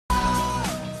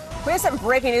We have some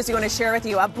breaking news we want to share with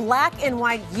you. A black and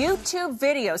white YouTube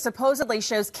video supposedly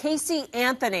shows Casey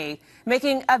Anthony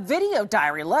making a video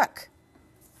diary. Look.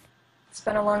 It's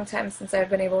been a long time since I've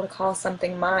been able to call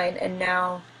something mine, and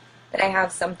now that I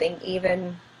have something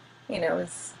even,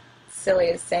 as silly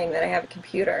as saying that I have a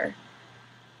computer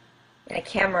and a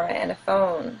camera and a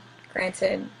phone,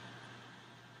 granted,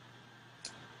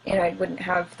 I wouldn't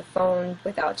have the phone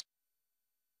without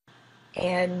you.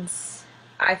 And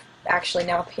I've actually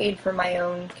now paid for my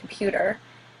own computer.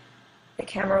 The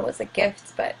camera was a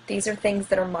gift, but these are things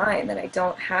that are mine that I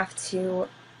don't have to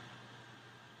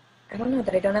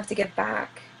give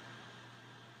back.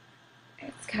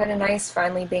 It's kind of nice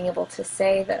finally being able to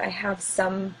say that I have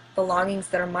some belongings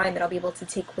that are mine that I'll be able to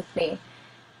take with me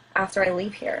after I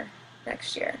leave here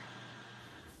next year.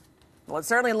 Well, it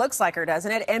certainly looks like her,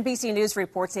 doesn't it? NBC News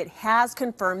reports it has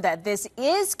confirmed that this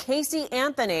is Casey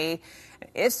Anthony.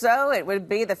 If so, it would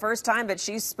be the first time that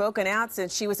she's spoken out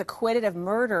since she was acquitted of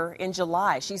murder in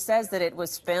July. She says that it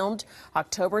was filmed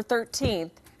October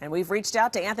 13th, and we've reached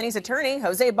out to Anthony's attorney,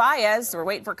 Jose Baez. We're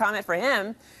waiting for comment for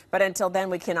him. But until then,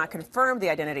 we cannot confirm the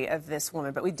identity of this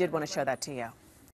woman. But we did want to show that to you.